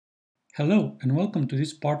Hello and welcome to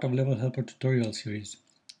this part of LevelHelper tutorial series.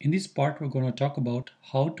 In this part we're going to talk about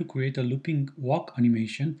how to create a looping walk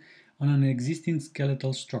animation on an existing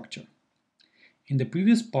skeletal structure. In the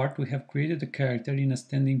previous part we have created a character in a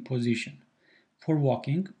standing position. For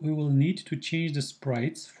walking we will need to change the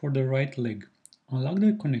sprites for the right leg, unlock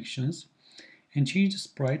the connections and change the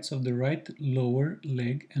sprites of the right lower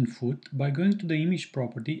leg and foot by going to the image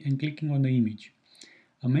property and clicking on the image.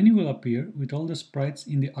 A menu will appear with all the sprites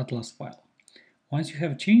in the atlas file. Once you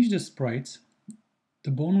have changed the sprites,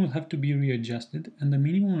 the bone will have to be readjusted and the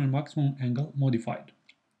minimum and maximum angle modified.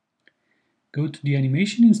 Go to the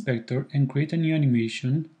animation inspector and create a new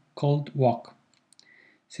animation called walk.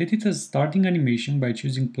 Set it as starting animation by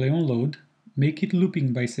choosing play on load, make it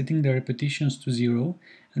looping by setting the repetitions to 0,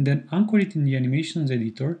 and then anchor it in the animations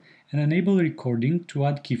editor and enable recording to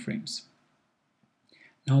add keyframes.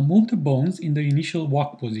 Now move the bones in the initial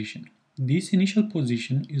walk position. This initial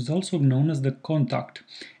position is also known as the contact,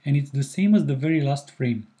 and it's the same as the very last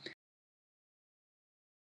frame.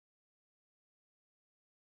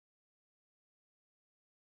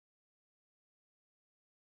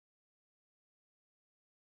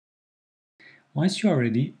 Once you are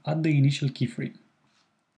ready, add the initial keyframe.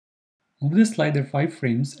 Move the slider 5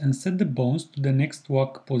 frames and set the bones to the next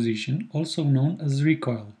walk position, also known as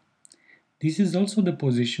recoil. This is also the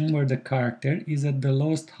position where the character is at the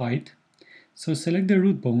lowest height, so select the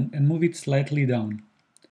root bone and move it slightly down.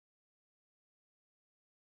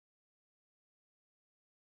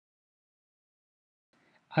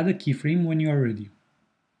 Add a keyframe when you are ready.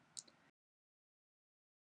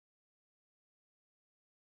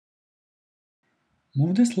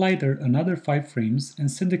 Move the slider another 5 frames and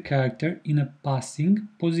set the character in a passing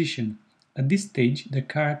position. At this stage, the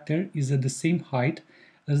character is at the same height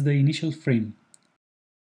as the initial frame.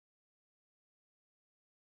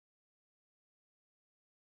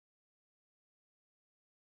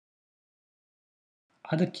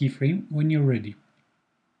 Add a keyframe when you're ready.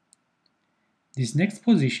 This next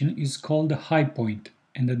position is called the high point,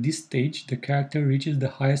 and at this stage the character reaches the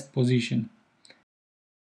highest position.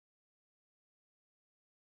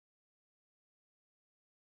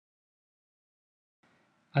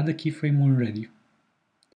 Add a keyframe when ready.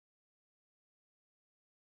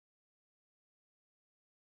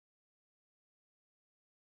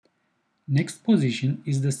 Next position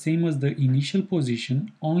is the same as the initial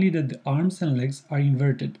position, only that the arms and legs are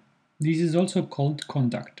inverted. This is also called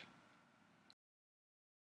contact.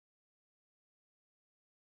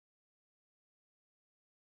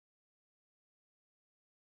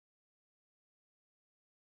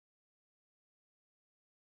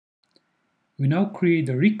 We now create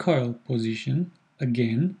the recoil position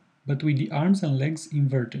again, but with the arms and legs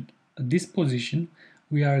inverted. At this position,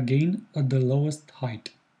 we are again at the lowest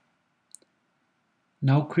height.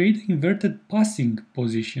 Now create the inverted passing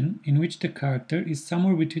position in which the character is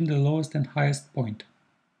somewhere between the lowest and highest point.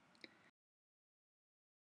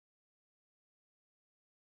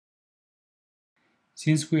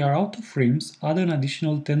 Since we are out of frames, add an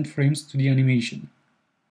additional 10 frames to the animation.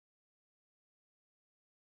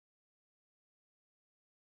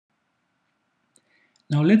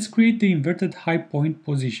 Now let's create the inverted high point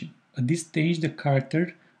position. At this stage the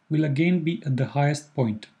character will again be at the highest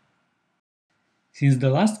point. Since the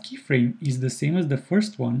last keyframe is the same as the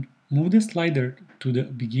first one, move the slider to the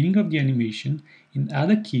beginning of the animation and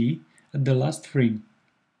add a key at the last frame.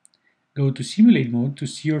 Go to Simulate mode to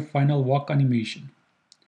see your final walk animation.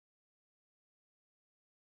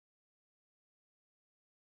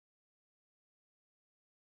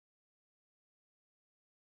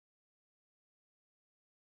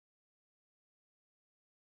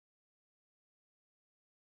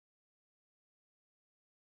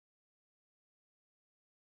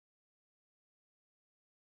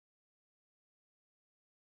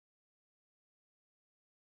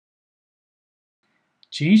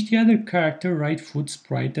 Change the other character right foot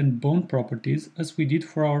sprite and bone properties as we did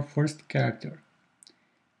for our first character.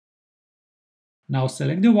 Now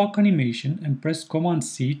select the walk animation and press Command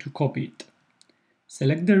C to copy it.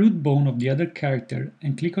 Select the root bone of the other character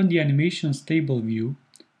and click on the animations table view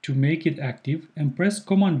to make it active and press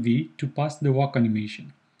Command V to pass the walk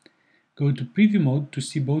animation. Go to preview mode to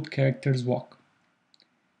see both characters walk.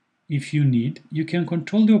 If you need, you can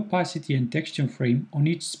control the opacity and texture frame on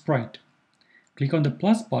each sprite. Click on the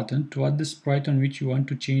plus button to add the sprite on which you want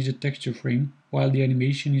to change the texture frame while the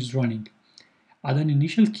animation is running. Add an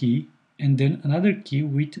initial key and then another key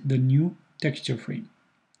with the new texture frame.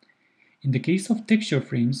 In the case of texture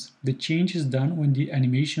frames, the change is done when the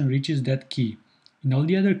animation reaches that key. In all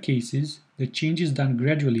the other cases, the change is done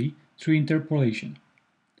gradually through interpolation.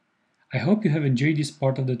 I hope you have enjoyed this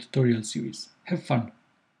part of the tutorial series. Have fun!